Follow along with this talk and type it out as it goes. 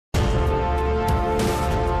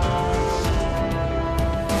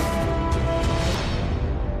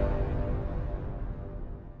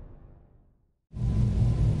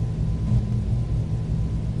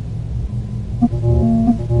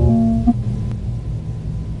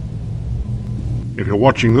If you're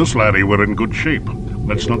watching this, laddie, we're in good shape.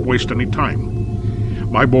 Let's not waste any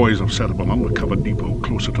time. My boys have set up an undercover depot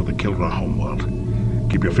closer to the Kilrah homeworld.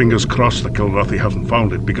 Keep your fingers crossed the Kilrathi hasn't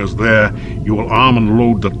found it, because there you will arm and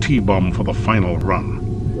load the T-bomb for the final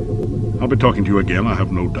run. I'll be talking to you again, I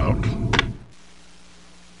have no doubt.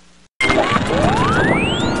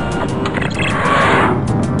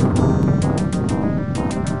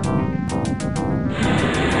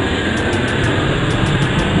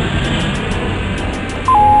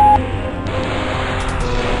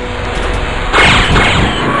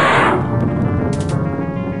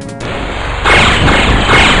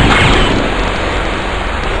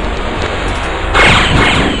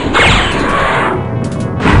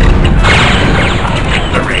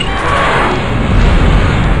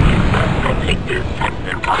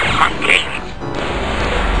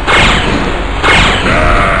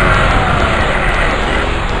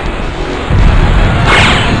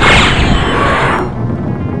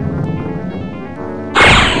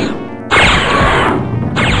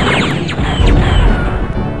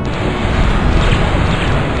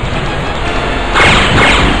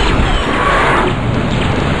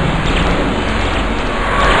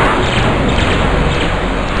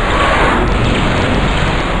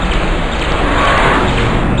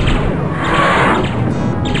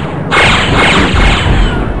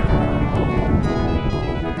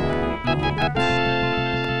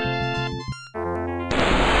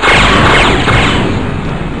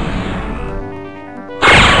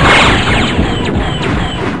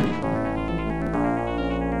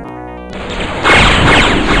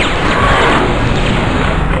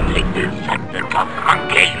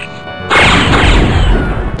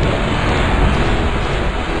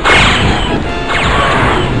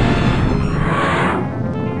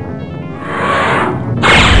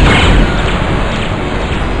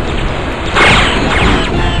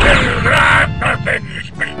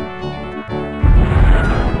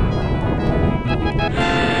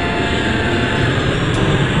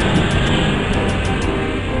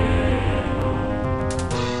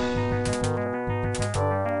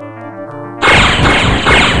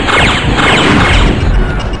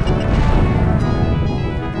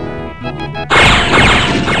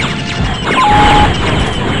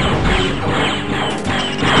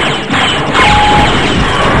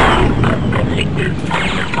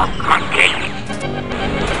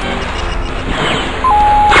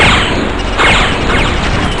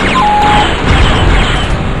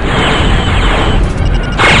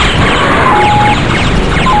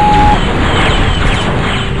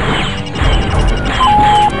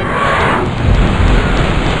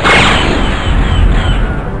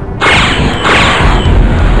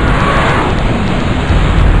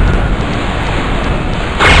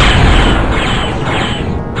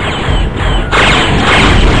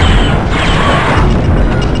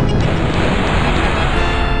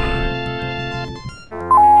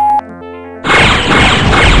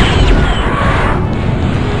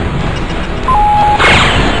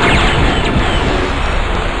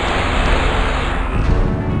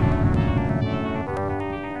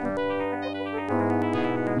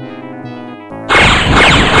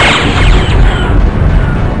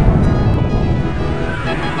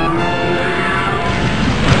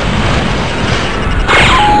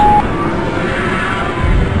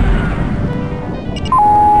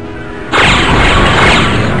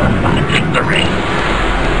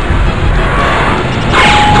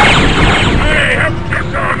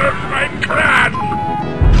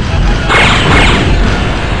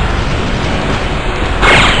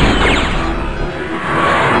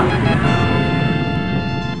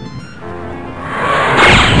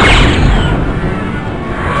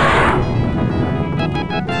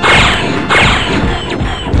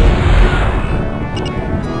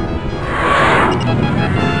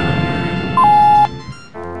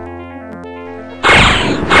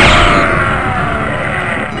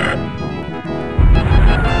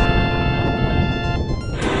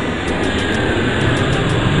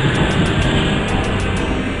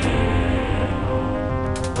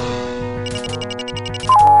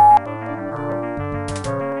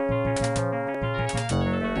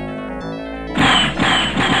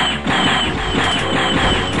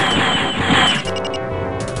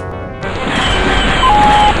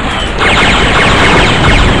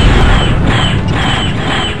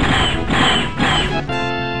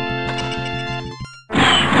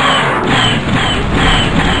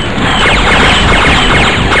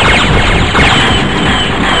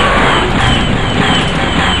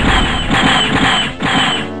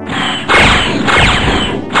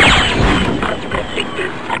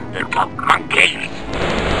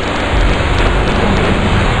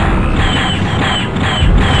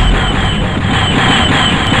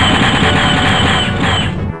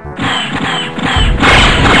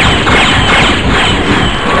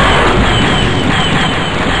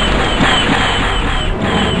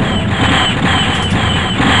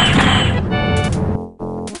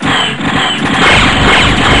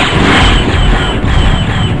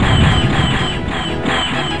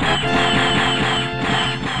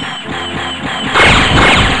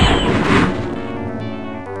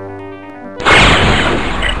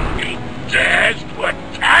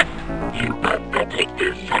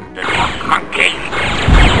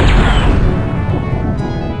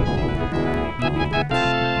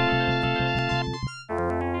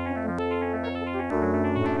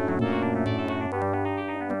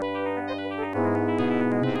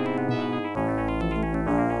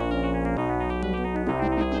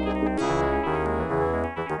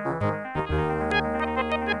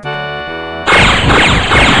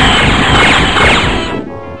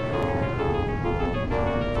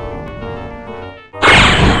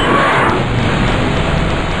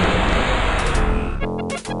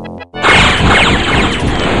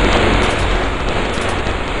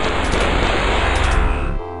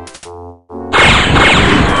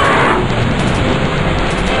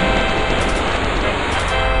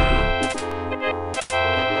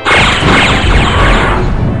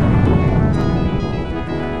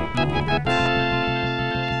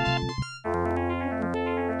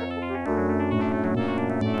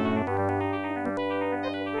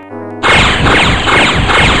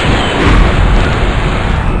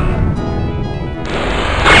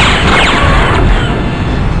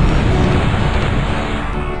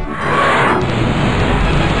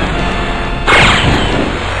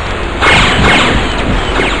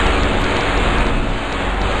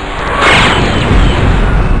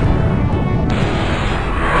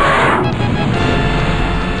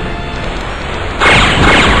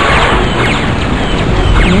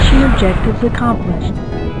 Objectives accomplished.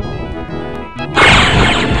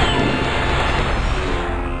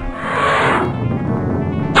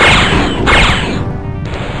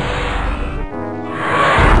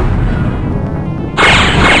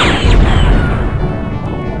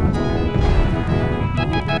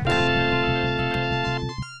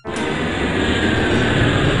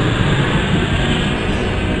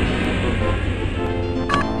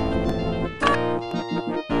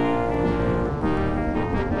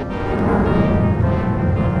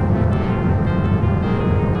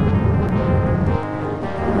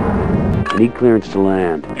 Need clearance to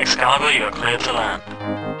land. Excalibur, you are cleared to land.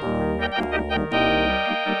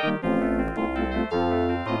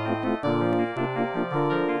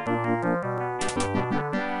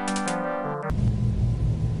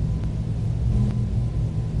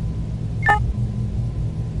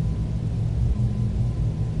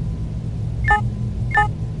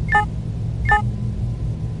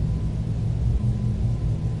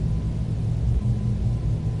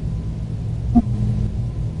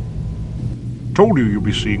 Told you you'd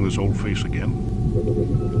be seeing this old face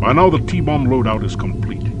again. By now the T-bomb loadout is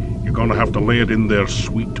complete. You're gonna have to lay it in there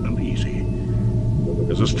sweet and easy.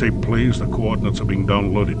 As this tape plays, the coordinates are being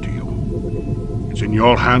downloaded to you. It's in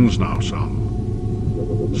your hands now,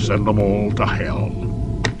 son. Send them all to hell.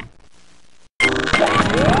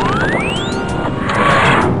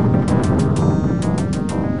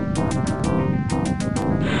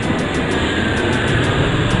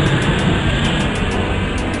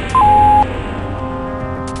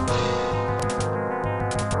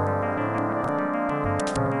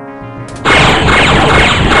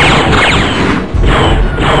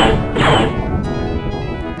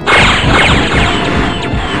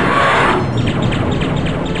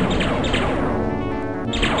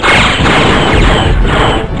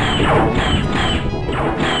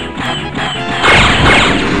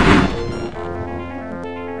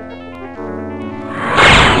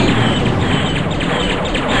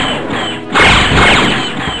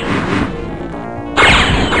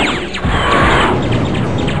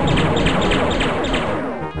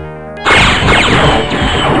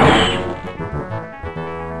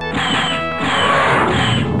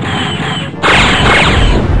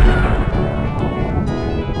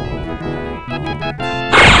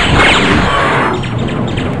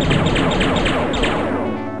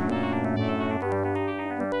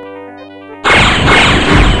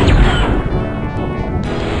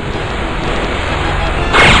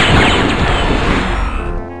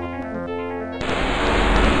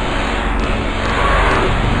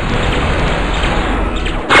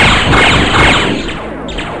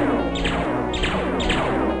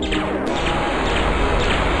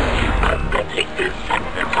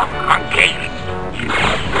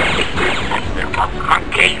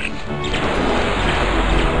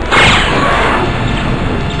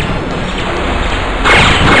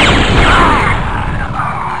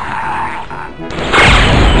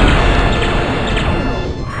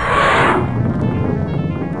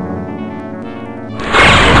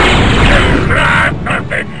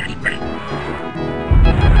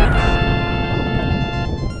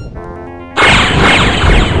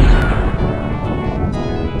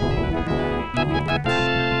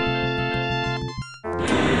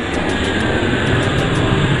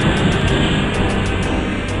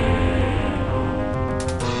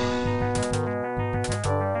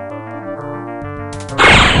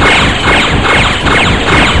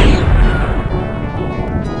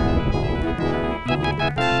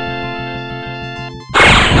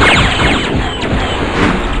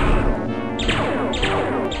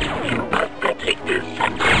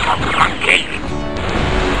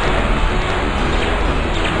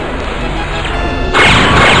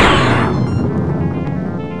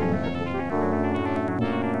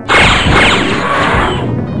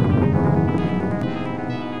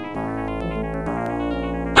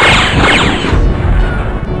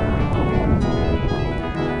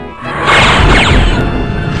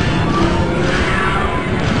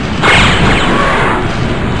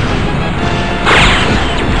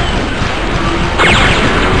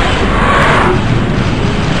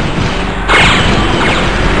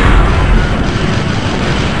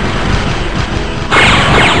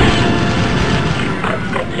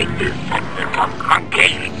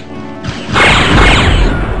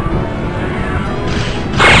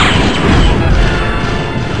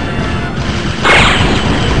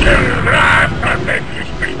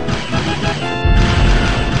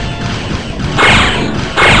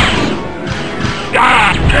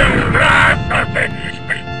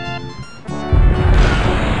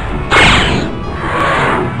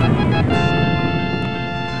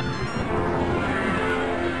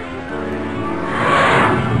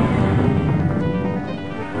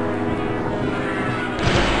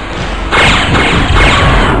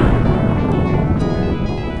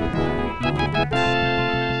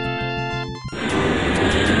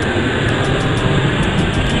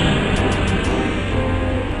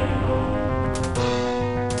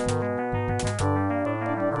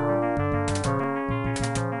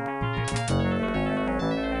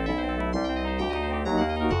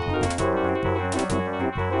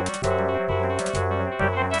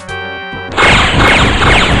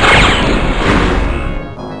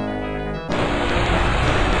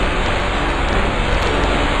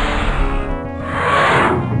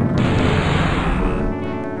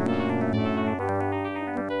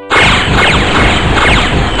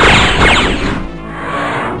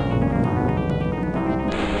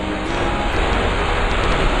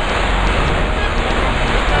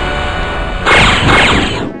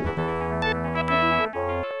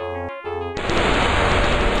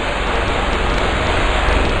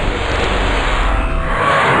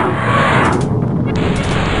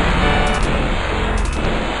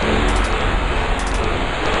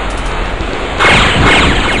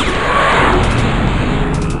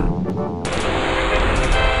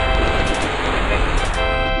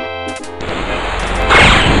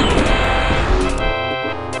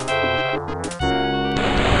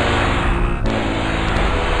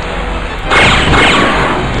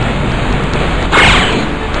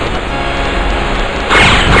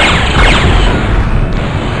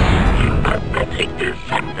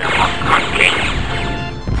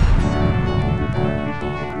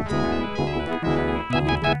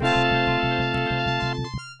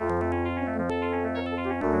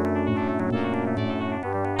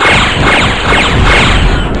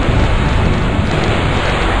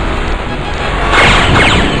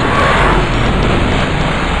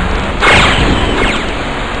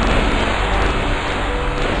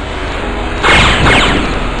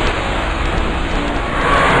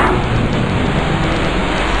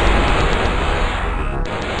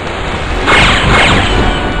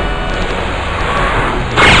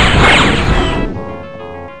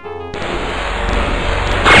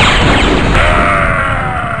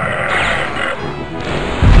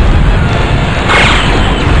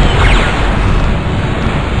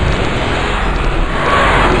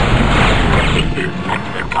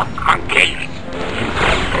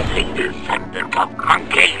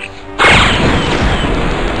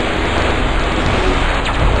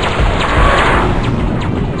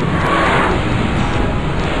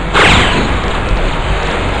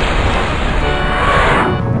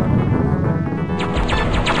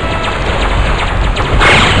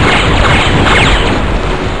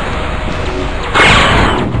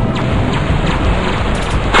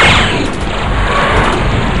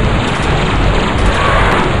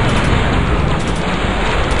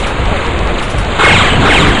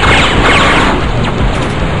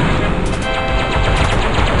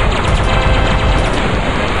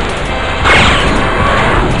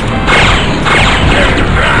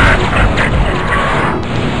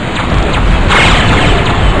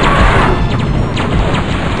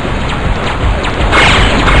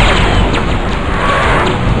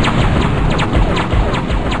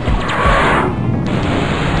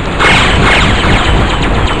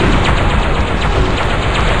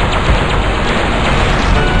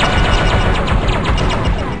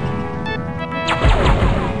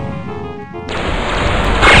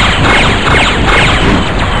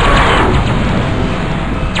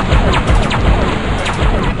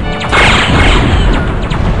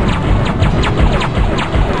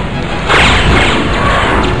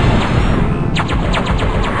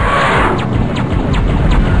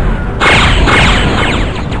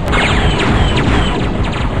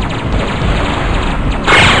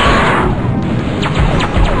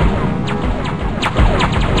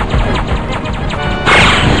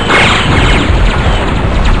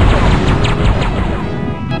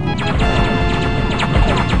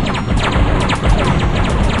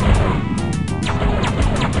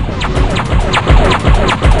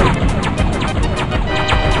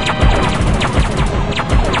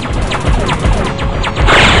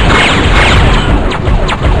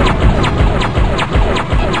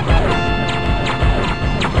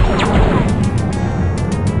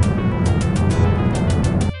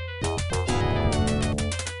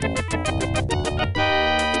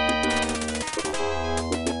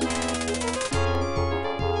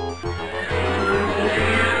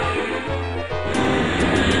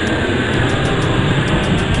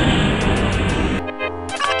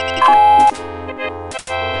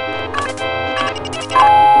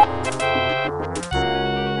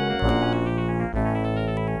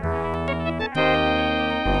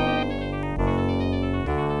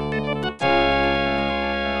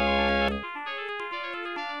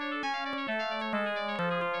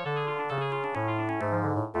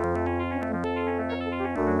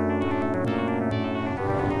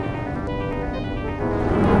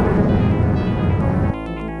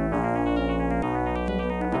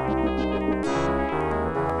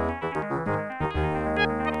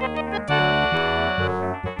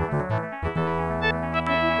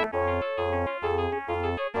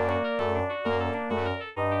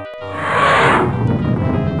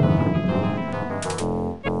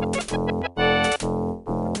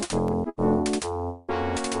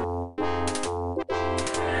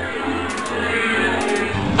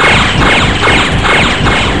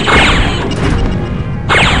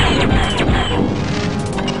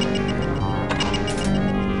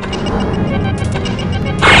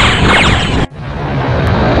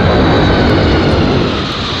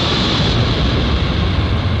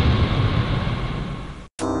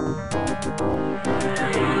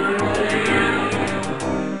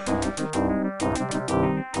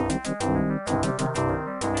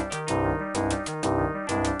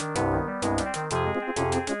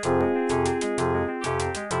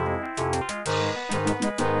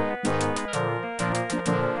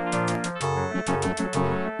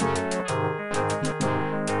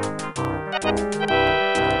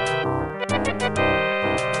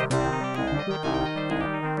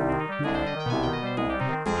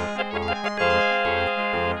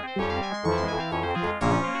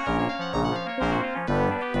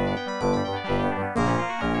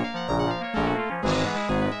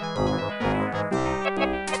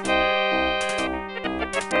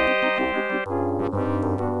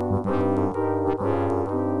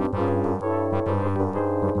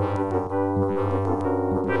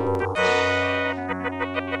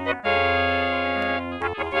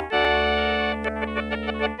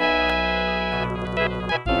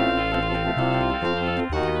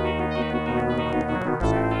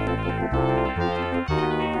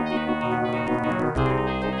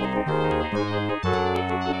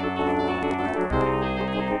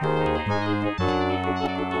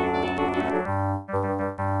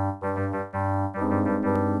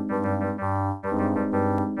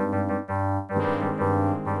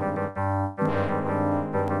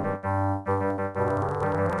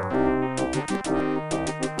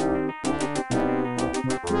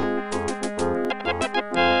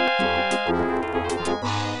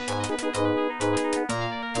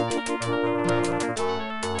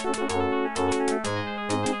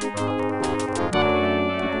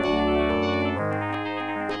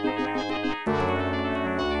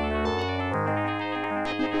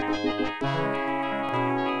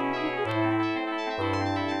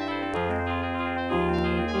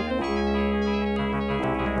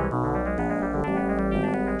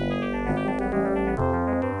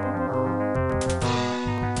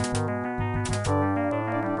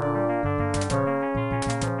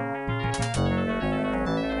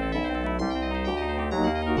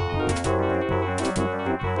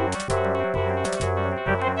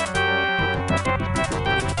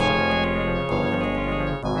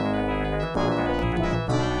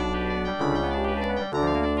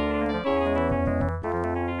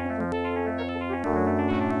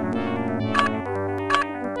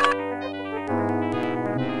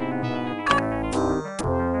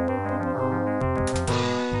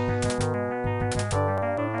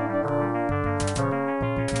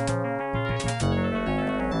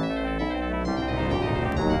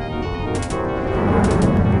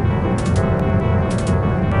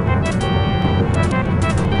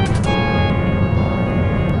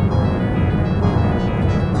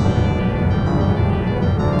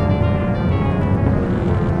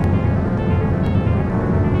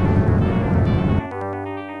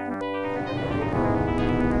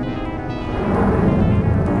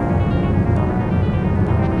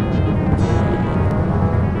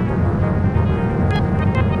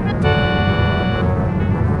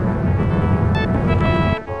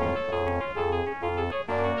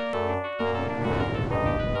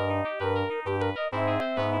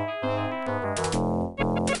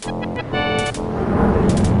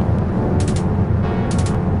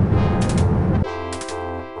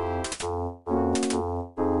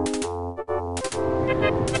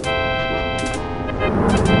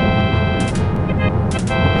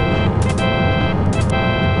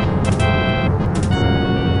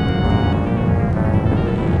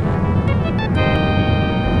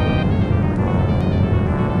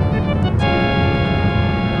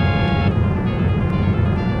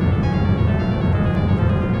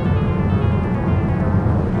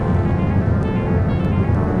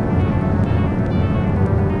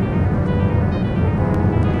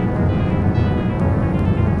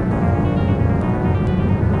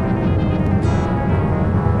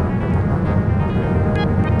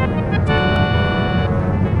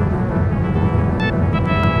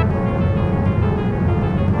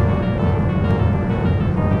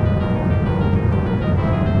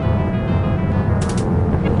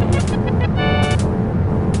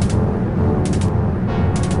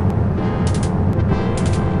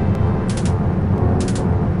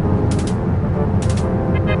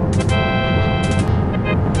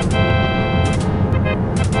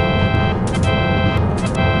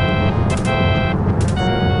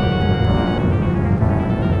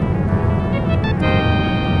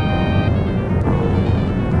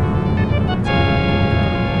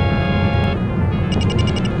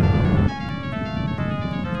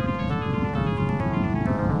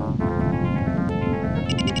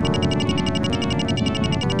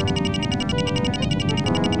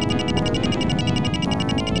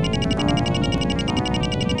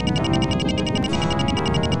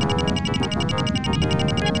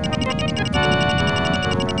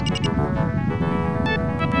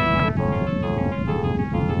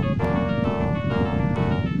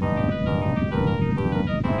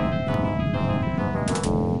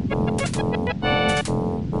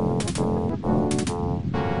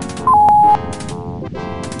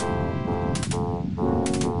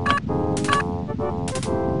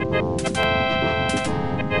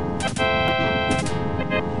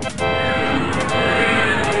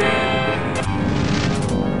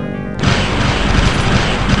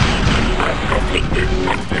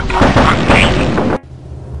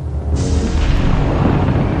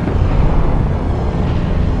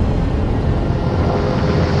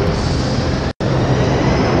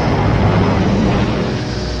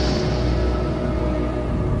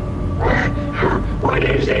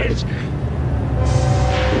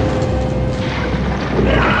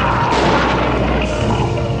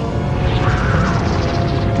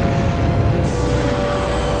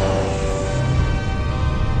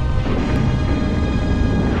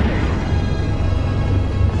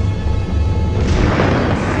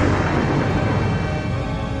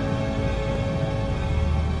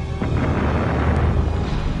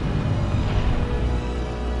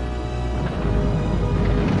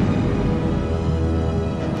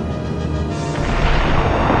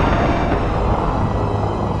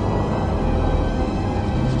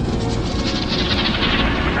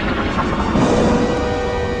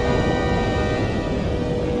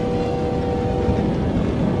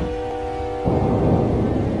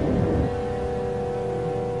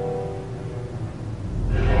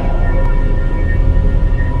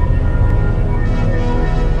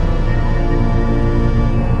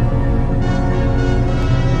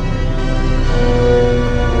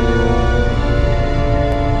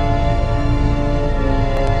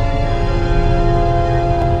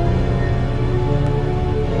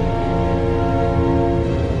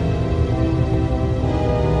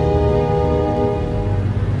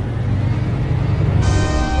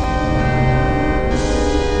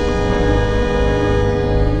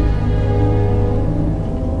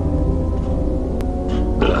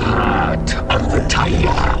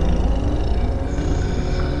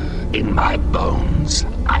 In my bones,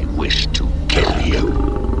 I wish to kill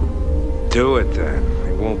you. Do it then.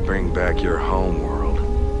 It won't bring back your homeworld.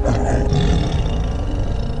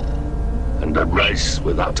 And a race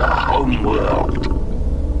without a homeworld.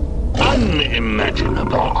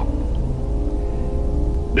 Unimaginable.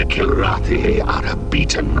 The Kilrathi are a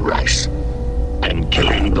beaten race. And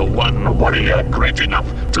killing the one warrior great enough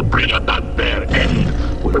to bring about their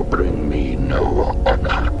end will bring me no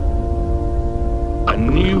honor. A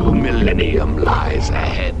new millennium lies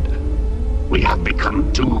ahead. We have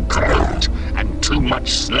become too corrupt and too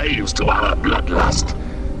much slaves to our bloodlust.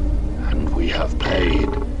 And we have paid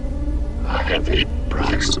a heavy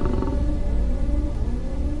price.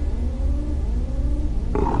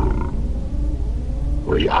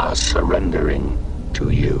 We are surrendering to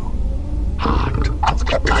you. Heart of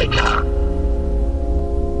the Tiger.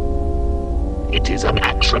 It is an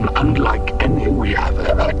action unlike any we have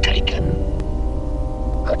ever taken.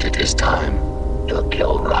 But it is time to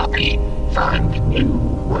Kilrathi find new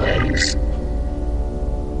ways.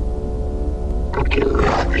 The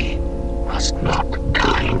Kilrathi must not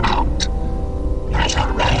die out as a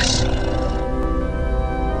race.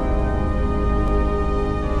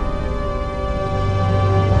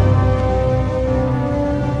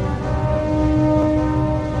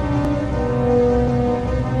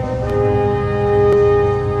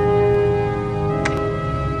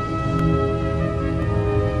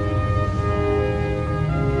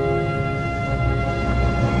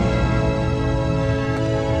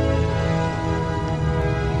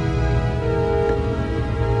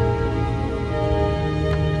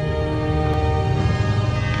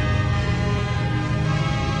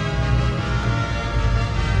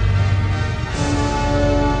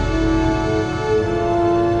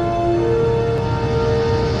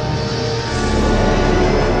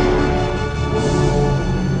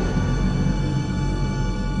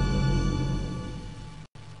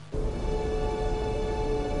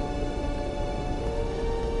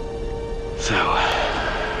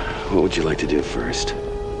 What would you like to do first?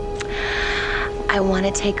 I want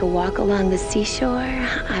to take a walk along the seashore.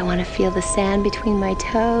 I want to feel the sand between my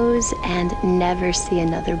toes and never see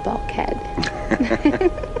another bulkhead.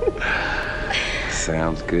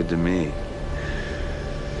 Sounds good to me.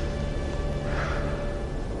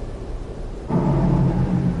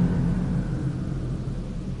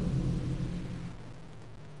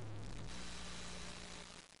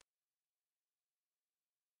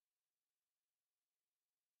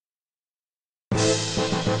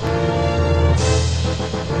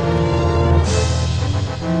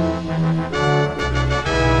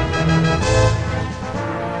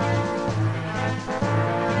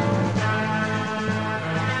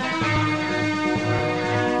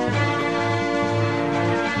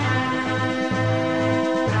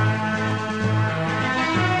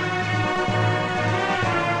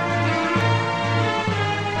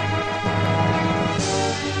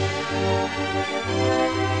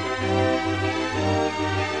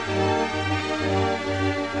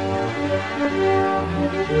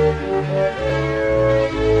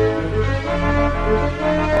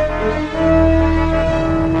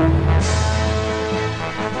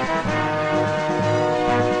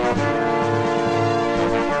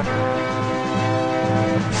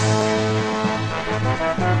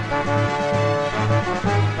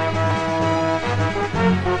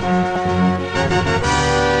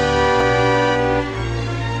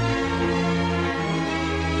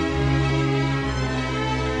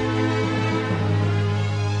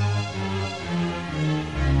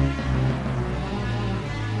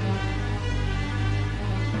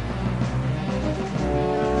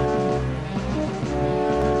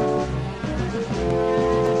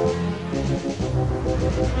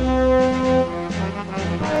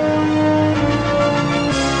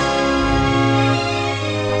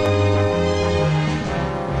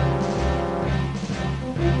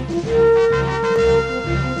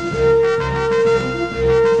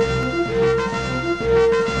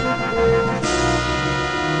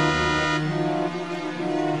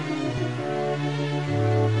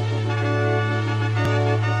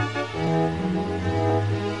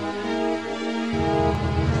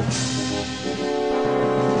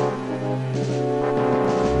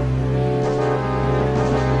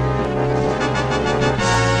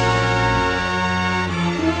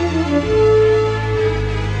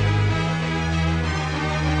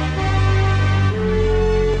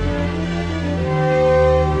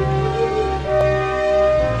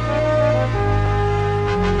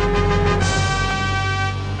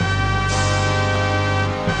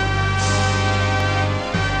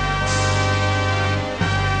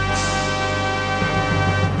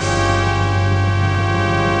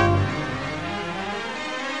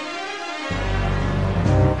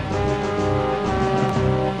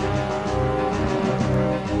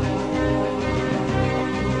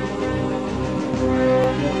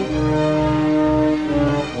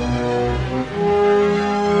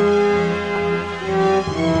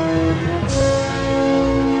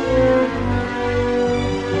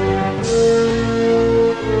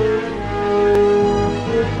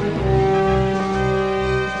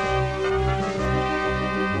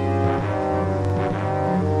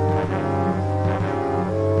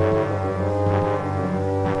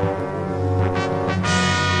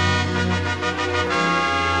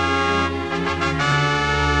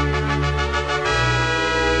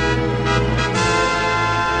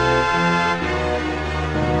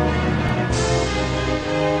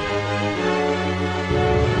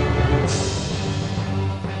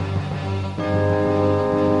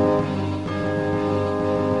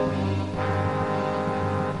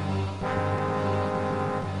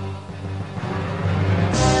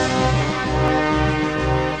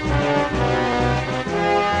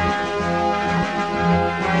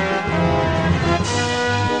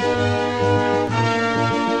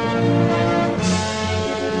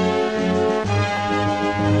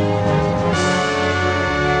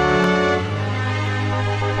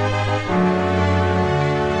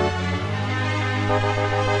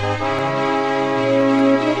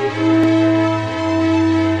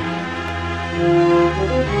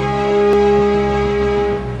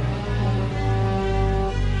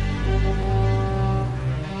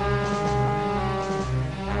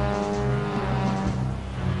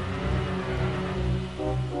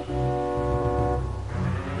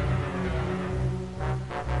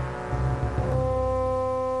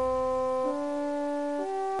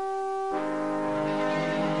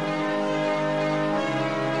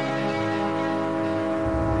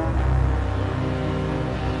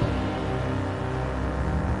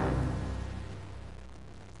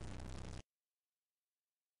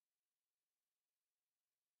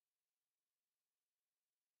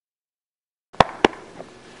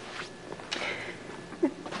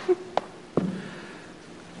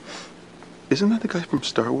 Isn't that the guy from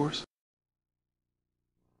Star Wars?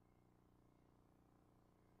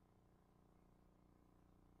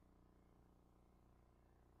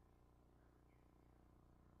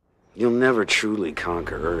 You'll never truly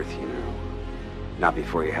conquer Earth, you know. Not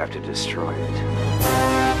before you have to destroy it.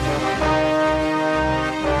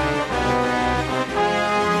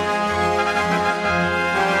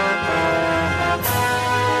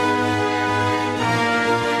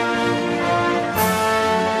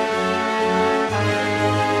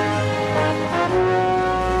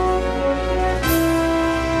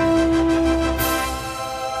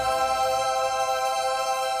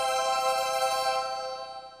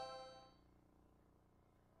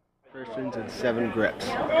 And 7 grips,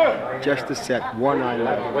 just to set one eye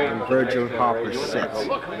level and Virgil Harper sits.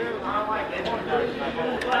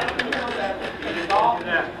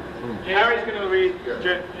 Harry's going to read.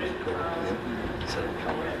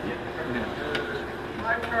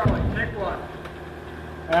 Mike Charlie, take one.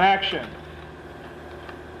 Action.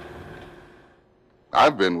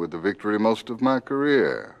 I've been with the Victory most of my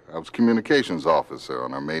career. I was communications officer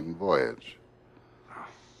on our maiden voyage.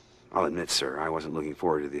 I'll admit, sir, I wasn't looking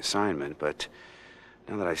forward to the assignment, but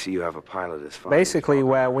now that I see you have a pilot as far basically,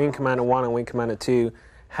 where Wing Commander 1 and Wing Commander 2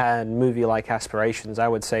 had movie-like aspirations, I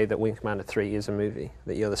would say that Wing Commander 3 is a movie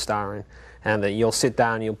that you're the star in, and that you'll sit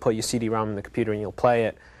down, you'll put your CD-ROM in the computer and you'll play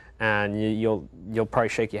it, and you'll probably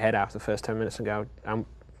shake your head after the first 10 minutes and go,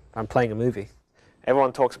 I'm playing a movie.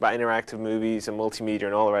 Everyone talks about interactive movies and multimedia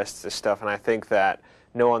and all the rest of this stuff, and I think that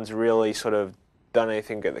no one's really sort of done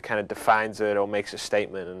anything that kind of defines it or makes a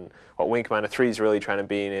statement. And what Wing Commander 3 is really trying to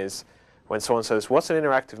be in is when someone says, what's an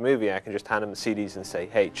interactive movie? I can just hand them the CDs and say,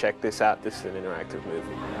 hey, check this out, this is an interactive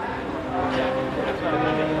movie.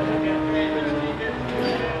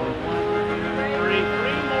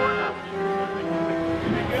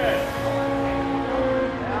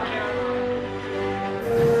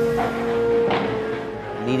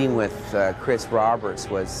 Meeting with Chris Roberts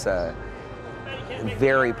was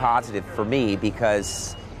very positive for me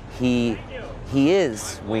because he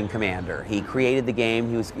is Wing Commander. He created the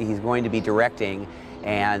game, he's going to be directing,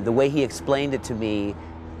 and the way he explained it to me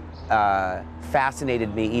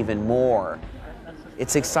fascinated me even more.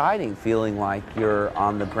 It's exciting feeling like you're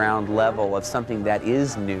on the ground level of something that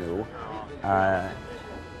is new, and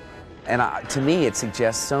to me it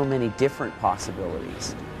suggests so many different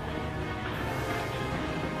possibilities.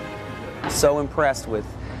 So impressed with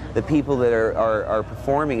the people that are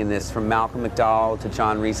performing in this, from Malcolm McDowell to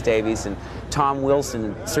John Rhys-Davies, and Tom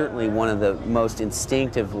Wilson, certainly one of the most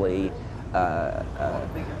instinctively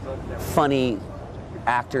funny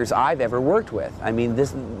actors I've ever worked with. I mean,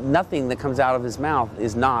 nothing that comes out of his mouth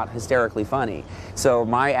is not hysterically funny. So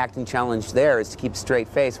my acting challenge there is to keep a straight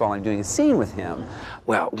face while I'm doing a scene with him.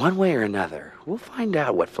 Well, one way or another, we'll find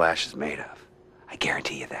out what Flash is made of. I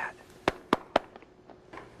guarantee you that.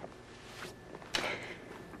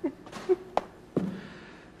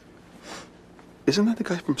 Isn't that the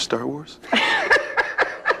guy from Star Wars?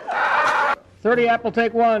 30 Apple,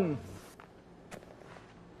 take 1.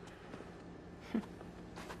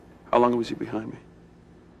 How long was he behind me?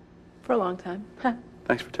 For a long time.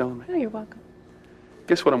 Thanks for telling me. Oh, you're welcome.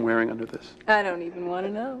 Guess what I'm wearing under this? I don't even want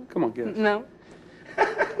to know. Come on, guess. No.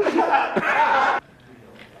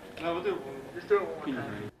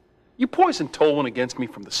 You poisoned Tolwyn against me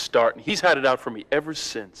from the start, and he's had it out for me ever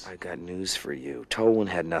since. I got news for you. Tolwyn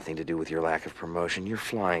had nothing to do with your lack of promotion. Your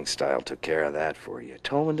flying style took care of that for you.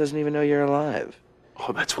 Tolwyn doesn't even know you're alive.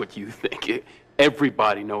 Oh, that's what you think.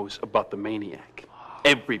 Everybody knows about the maniac.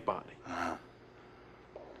 Everybody. How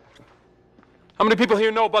many people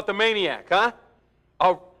here know about the maniac, huh?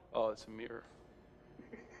 Oh, it's a mirror.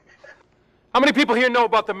 How many people here know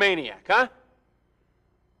about the maniac, huh?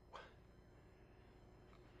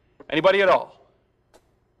 Anybody at all?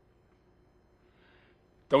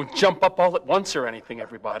 Don't jump up all at once or anything,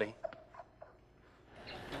 everybody.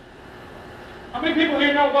 How many people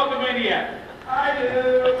here know about the maniac? I do.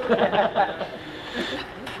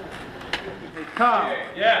 Carl,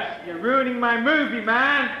 Yeah. you're ruining my movie,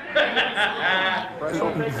 man.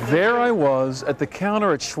 There I was at the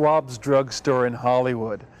counter at Schwab's drugstore in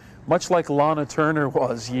Hollywood, much like Lana Turner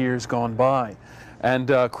was years gone by.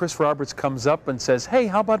 And Chris Roberts comes up and says, hey,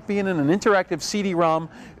 how about being in an interactive CD-ROM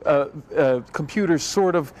computer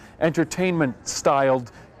sort of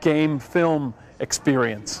entertainment-styled game film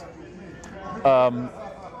experience?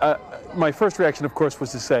 My first reaction, of course,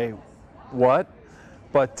 was to say, what?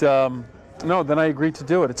 But no, then I agreed to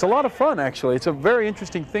do it. It's a lot of fun, actually. It's a very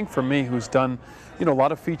interesting thing for me, who's done, you know, a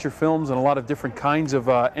lot of feature films and a lot of different kinds of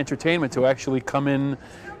entertainment, to actually come in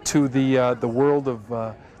to the world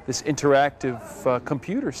of this interactive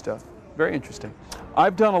computer stuff. Very interesting.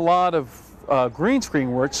 I've done a lot of green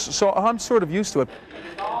screen works, so I'm sort of used to it.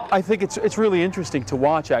 I think it's really interesting to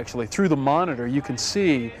watch, actually. Through the monitor, you can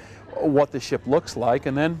see what the ship looks like,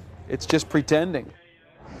 and then it's just pretending.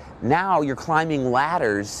 Now you're climbing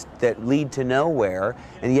ladders that lead to nowhere,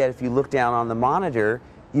 and yet if you look down on the monitor,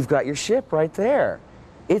 you've got your ship right there.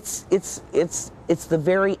 It's the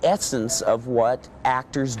very essence of what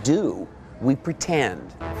actors do. We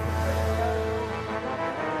pretend.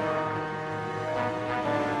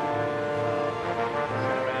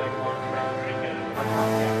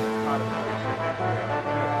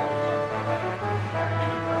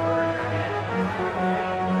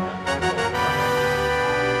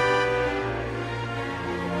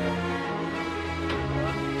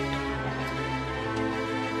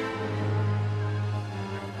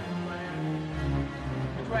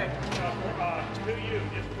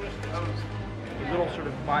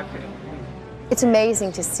 It's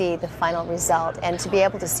amazing to see the final result and to be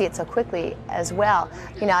able to see it so quickly as well.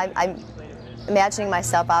 You know, I'm imagining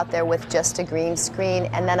myself out there with just a green screen,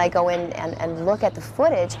 and then I go in and look at the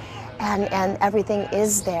footage, and everything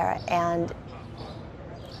is there, and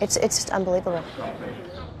it's just unbelievable.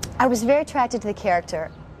 I was very attracted to the character.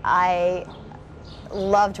 I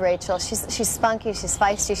loved Rachel. She's spunky, she's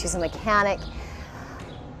feisty, she's a mechanic.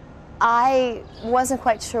 I wasn't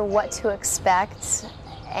quite sure what to expect,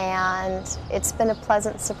 and it's been a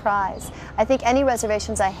pleasant surprise. I think any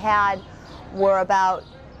reservations I had were about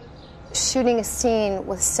shooting a scene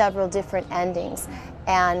with several different endings,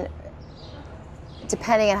 and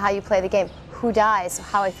depending on how you play the game, who dies,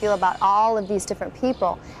 how I feel about all of these different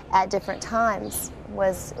people at different times it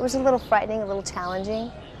was a little frightening, a little challenging.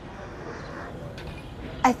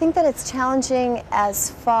 I think that it's challenging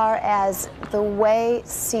as far as the way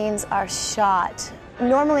scenes are shot.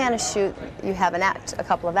 Normally on a shoot, you have a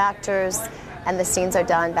couple of actors, and the scenes are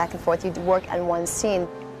done back and forth. You work on one scene.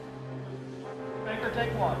 Baker,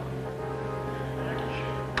 take 1.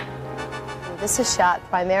 This is shot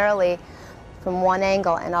primarily from one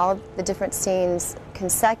angle, and all of the different scenes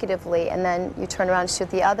consecutively, and then you turn around and shoot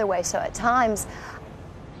the other way. So at times,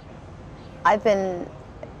 I've been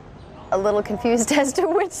a little confused as to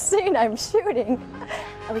which scene I'm shooting.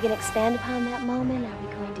 Are we going to expand upon that moment? Are we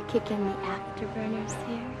going to kick in the afterburners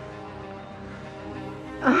here?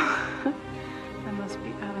 Oh, I must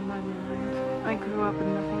be out of my mind. I grew up with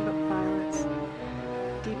nothing but pilots.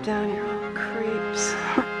 Deep down, you're all creeps.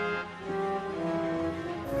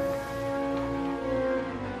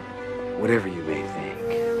 Whatever you may think,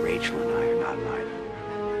 Rachel and I are not an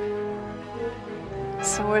item.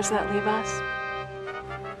 So where's that leave us?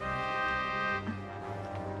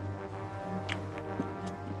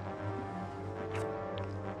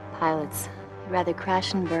 rather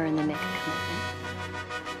crash and burn than make a commitment.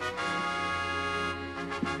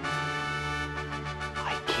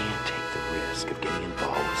 I can't take the risk of getting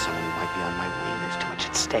involved with someone who might be on my wing. There's too much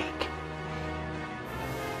at stake.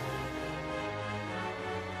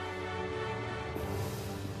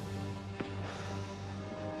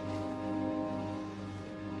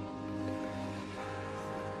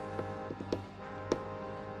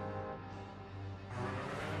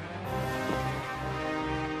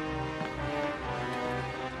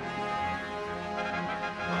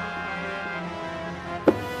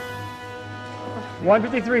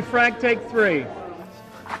 .153 Frank, take 3.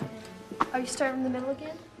 Are you starting from the middle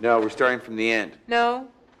again? No, we're starting from the end. No,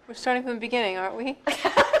 we're starting from the beginning, aren't we?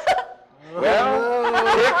 Well,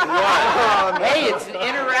 pick one. Hey, it's an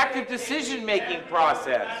interactive decision-making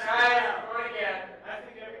process.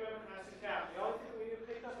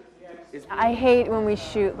 I hate when we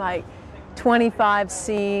shoot like 25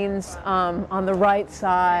 scenes on the right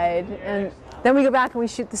side, and then we go back and we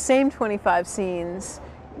shoot the same 25 scenes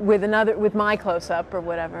with my close-up or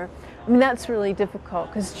whatever. I mean, that's really difficult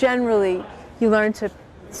because generally you learn to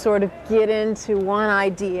sort of get into one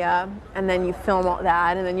idea and then you film all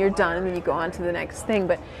that and then you're done and then you go on to the next thing.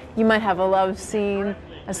 But you might have a love scene,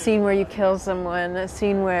 a scene where you kill someone, a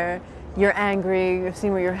scene where you're angry, a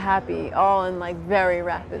scene where you're happy, all in like very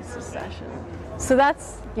rapid succession. So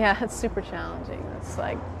that's, yeah, it's super challenging. It's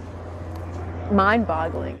like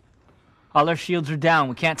mind-boggling. All our shields are down.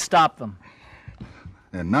 We can't stop them.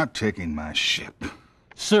 They're not taking my ship.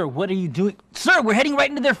 Sir, what are you doing? Sir, we're heading right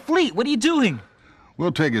into their fleet. What are you doing?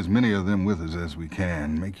 We'll take as many of them with us as we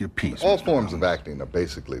can. Make your peace. All forms of acting are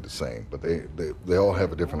basically the same, but they all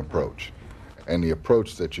have a different approach. And the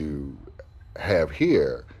approach that you have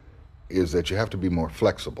here is that you have to be more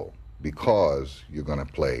flexible because you're going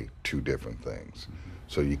to play two different things.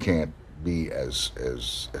 So you can't be as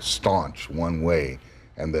staunch one way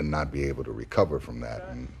and then not be able to recover from that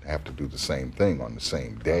and have to do the same thing on the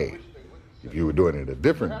same day. If you were doing it a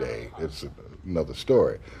different day, it's another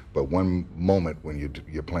story. But one moment when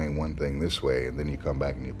you're playing one thing this way and then you come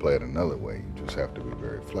back and you play it another way, you just have to be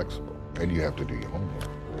very flexible. And you have to do your homework.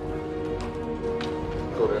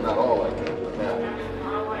 So they're not all like that.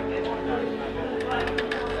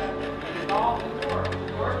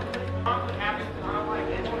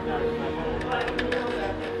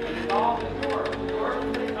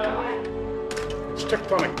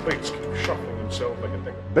 Tectonic plates keep shuffling themselves like a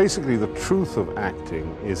deck. Basically, the truth of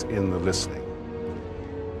acting is in the listening.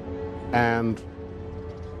 And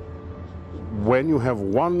when you have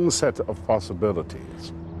one set of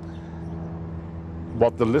possibilities,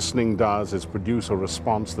 what the listening does is produce a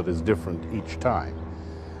response that is different each time.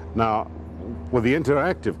 Now, with the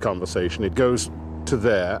interactive conversation, it goes to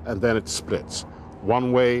there and then it splits.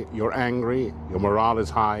 One way, you're angry, your morale is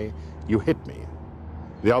high, you hit me.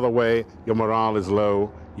 The other way, your morale is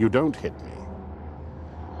low, you don't hit me.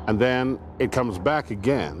 And then it comes back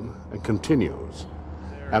again and continues.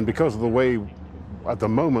 And because of the way, at the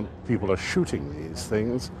moment, people are shooting these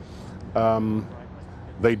things,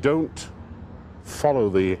 they don't follow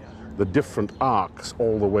the different arcs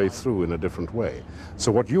all the way through in a different way.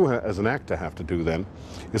 So what you as an actor have to do then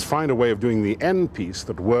is find a way of doing the end piece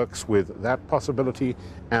that works with that possibility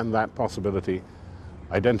and that possibility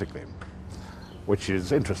identically, which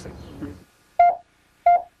is interesting.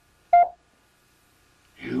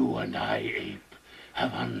 You and I, Ape,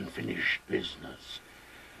 have unfinished business.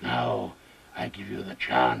 Now, I give you the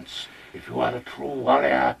chance. If you are a true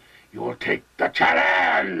warrior, you will take the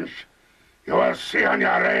challenge. You will see on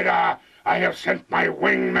your radar, I have sent my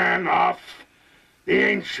wingman off. The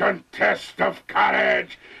ancient test of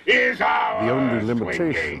courage is ours. The only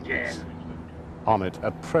limitations on it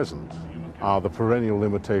at present are the perennial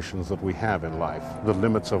limitations that we have in life, the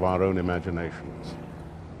limits of our own imaginations.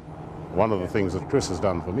 One of the things that Chris has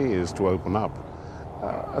done for me is to open up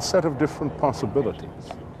a set of different possibilities.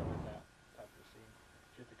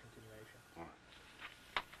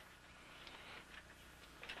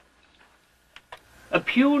 A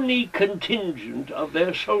puny contingent of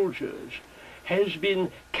their soldiers has been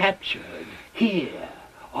captured here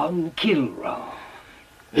on Kilrah.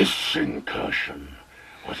 This incursion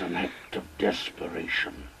was an act of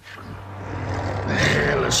desperation. The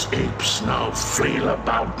hairless apes now flail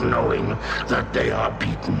about knowing that they are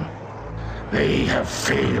beaten. They have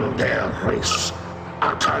failed their race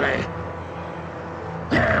utterly.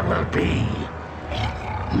 There will be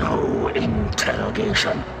no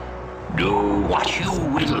interrogation. Do what you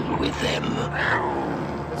will with them.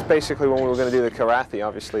 It's basically when we were going to do the Kilrathi.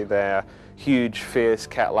 Obviously they're huge, fierce,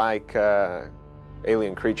 cat-like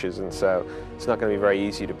alien creatures, and so it's not going to be very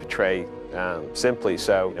easy to portray simply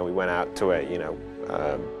so, we went out to a,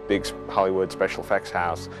 big Hollywood special effects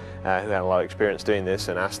house who had a lot of experience doing this,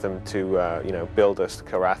 and asked them to, build us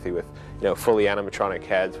Kilrathi with, fully animatronic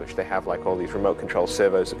heads, which they have like all these remote control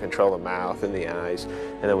servos that control the mouth and the eyes.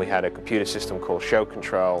 And then we had a computer system called Show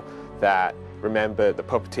Control that remembered the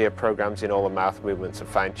puppeteer programs in all the mouth movements and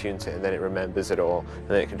fine-tunes it, and then it remembers it all, and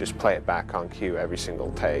then it can just play it back on cue every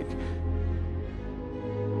single take.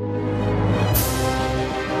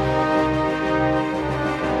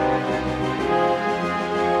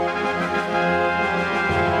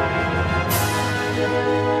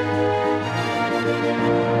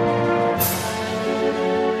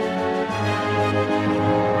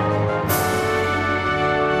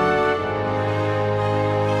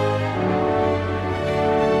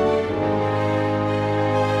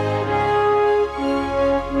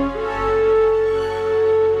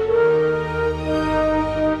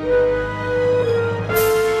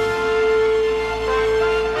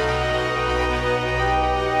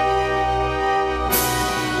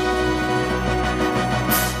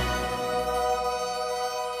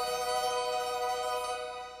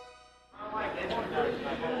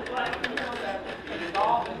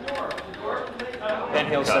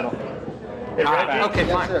 He'll settle. Okay,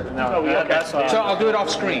 fine. So I'll do it off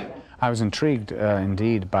screen. I was intrigued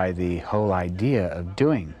indeed by the whole idea of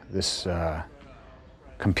doing this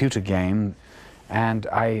computer game, and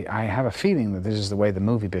I have a feeling that this is the way the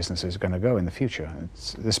movie business is going to go in the future.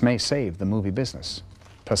 This may save the movie business,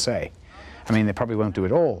 per se. I mean, they probably won't do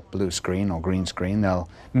it all blue screen or green screen. They'll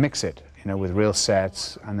mix it, with real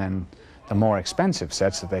sets, and then the more expensive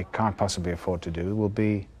sets that they can't possibly afford to do will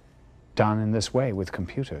be done in this way with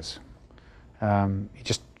computers. You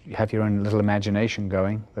just have your own little imagination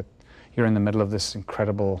going, that you're in the middle of this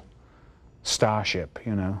incredible starship,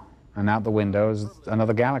 and out the window is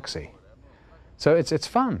another galaxy. So it's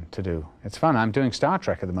fun to do. It's fun. I'm doing Star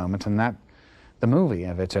Trek at the moment, and the movie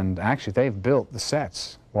of it, and actually they've built the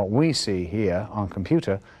sets. What we see here on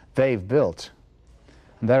computer, they've built,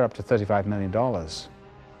 and they're up to $35 million.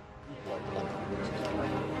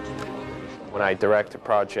 When I direct a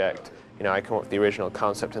project, I come up with the original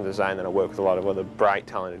concept and design, and I work with a lot of other bright,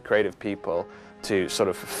 talented, creative people to sort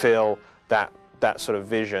of fulfill that sort of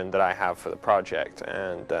vision that I have for the project.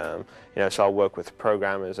 And so I'll work with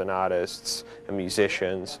programmers and artists and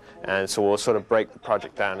musicians, and so we'll sort of break the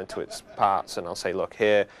project down into its parts, and I'll say, look,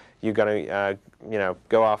 here you're going to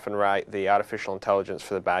go off and write the artificial intelligence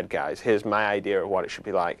for the bad guys. Here's my idea of what it should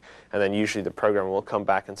be like. And then usually the programmer will come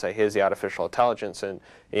back and say, here's the artificial intelligence, and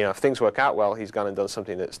if things work out well, he's gone and done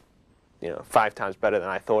something that's 5 times better than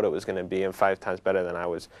I thought it was going to be, and 5 times better than I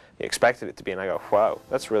expected it to be. And I go, whoa,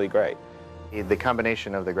 that's really great. The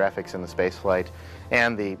combination of the graphics in the spaceflight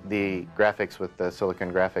and the graphics with the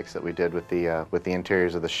silicon graphics that we did with the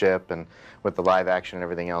interiors of the ship and with the live action and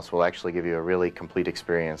everything else will actually give you a really complete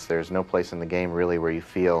experience. There's no place in the game really where you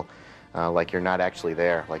feel like you're not actually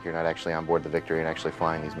there, like you're not actually on board the Victory and actually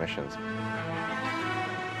flying these missions.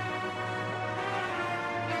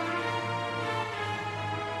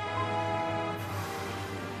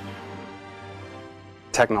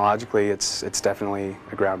 Technologically, it's definitely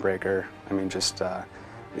a groundbreaker. I mean, just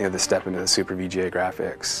the step into the Super VGA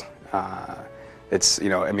graphics.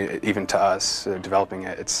 Even to us developing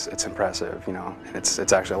it, it's impressive. And it's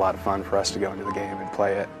actually a lot of fun for us to go into the game and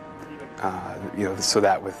play it. So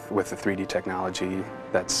that with the 3D technology,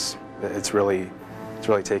 it's really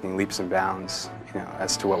taking leaps and bounds,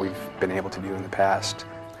 as to what we've been able to do in the past.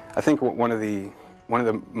 I think one of the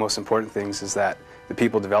most important things is that the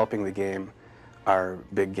people developing the game are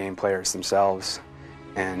big game players themselves,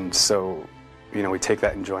 and so we take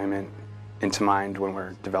that enjoyment into mind when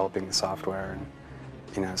we're developing the software, and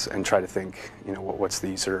and try to think what's the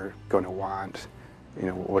user going to want,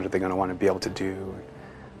 what are they going to want to be able to do.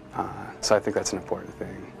 So I think that's an important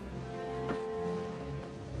thing.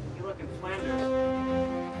 You look in Flanders.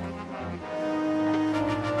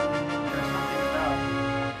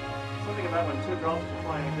 Something about when 2 drones are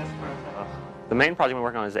flying this way. The main project we're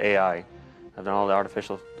working on is AI. I've done all the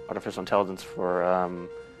artificial intelligence for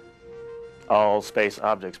all space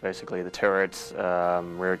objects, basically. The turrets,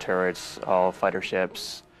 rear turrets, all fighter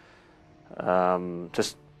ships.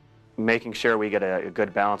 Just making sure we get a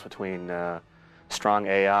good balance between strong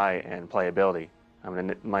AI and playability. I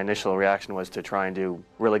mean, my initial reaction was to try and do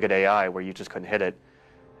really good AI where you just couldn't hit it,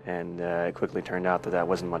 and it quickly turned out that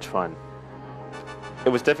wasn't much fun. It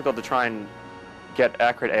was difficult to try and get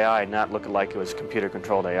accurate AI and not look like it was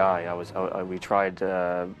computer-controlled AI. We tried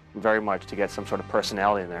very much to get some sort of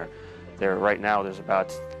personality in there. Right now, there's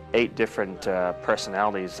about 8 different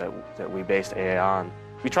personalities that we based AI on.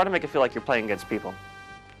 We try to make it feel like you're playing against people.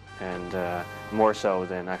 and more so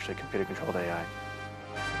than actually computer-controlled AI.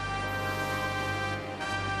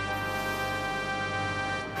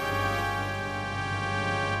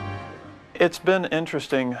 It's been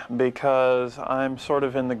interesting because I'm sort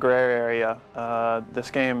of in the gray area. This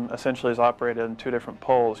game essentially is operated in two different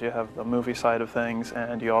poles. You have the movie side of things,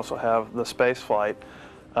 and you also have the space flight.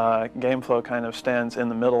 GameFlow kind of stands in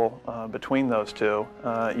the middle between those two,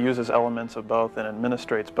 uses elements of both and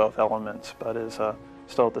administrates both elements, but is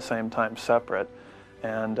still at the same time separate.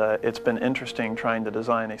 And it's been interesting trying to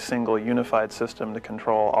design a single unified system to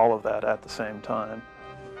control all of that at the same time.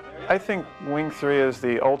 I think Wing 3 is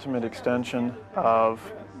the ultimate extension of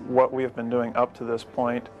what we have been doing up to this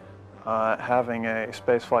point, having a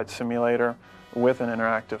spaceflight simulator with an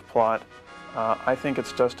interactive plot. I think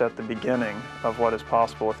it's just at the beginning of what is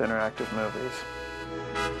possible with interactive movies.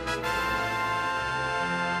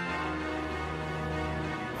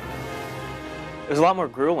 It was a lot more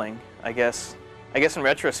grueling, I guess. In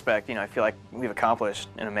retrospect, I feel like we've accomplished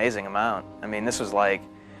an amazing amount. I mean,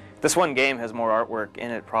 this one game has more artwork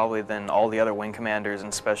in it probably than all the other Wing Commanders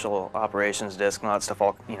and Special Operations Disc and all that stuff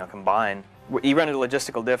all combined. You run into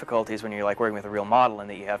logistical difficulties when you're working with a real model, and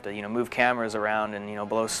that you have to move cameras around and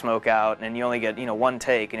blow smoke out, and you only get one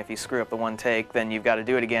take, and if you screw up the one take, then you've got to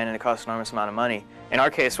do it again, and it costs an enormous amount of money. In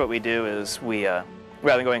our case, what we do is we rather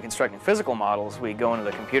than going and constructing physical models, we go into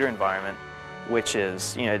the computer environment, which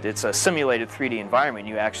is it's a simulated 3D environment.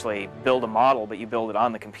 You actually build a model, but you build it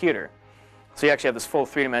on the computer. So you actually have this full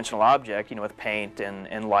three-dimensional object, with paint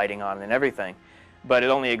and lighting on it and everything, but it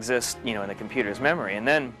only exists, in the computer's memory. And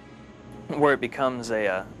then where it becomes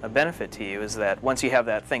a benefit to you is that once you have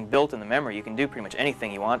that thing built in the memory, you can do pretty much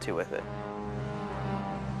anything you want to with it.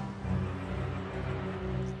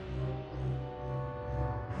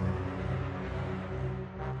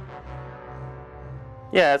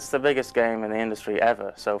 Yeah, it's the biggest game in the industry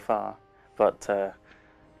ever so far, but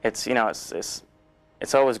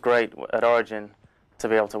it's always great at Origin to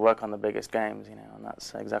be able to work on the biggest games, and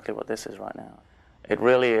that's exactly what this is right now. It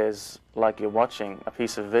really is like you're watching a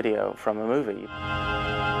piece of video from a movie.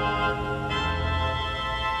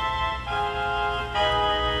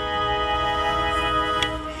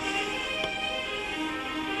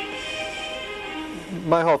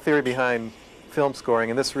 My whole theory behind film scoring,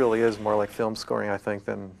 and this really is more like film scoring, I think,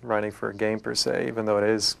 than writing for a game per se, even though it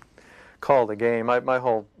is called a game. My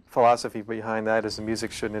whole philosophy behind that is the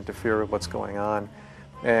music shouldn't interfere with what's going on.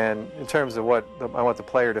 And in terms of what I want the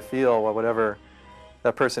player to feel, whatever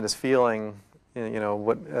that person is feeling,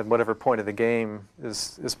 at whatever point of the game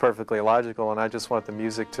is perfectly logical, and I just want the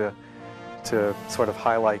music to sort of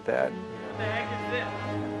highlight that. What the heck is this?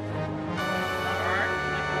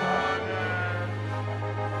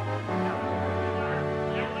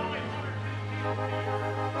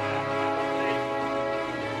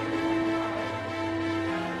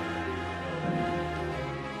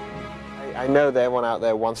 I know everyone out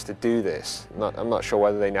there wants to do this. I'm not sure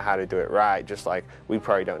whether they know how to do it right, just like we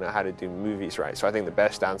probably don't know how to do movies right. So I think the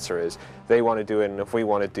best answer is they want to do it, and if we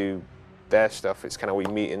want to do their stuff, it's kind of we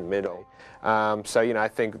meet in the middle. So I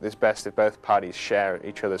think it's best if both parties share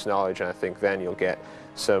each other's knowledge, and I think then you'll get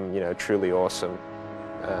some truly awesome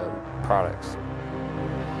products.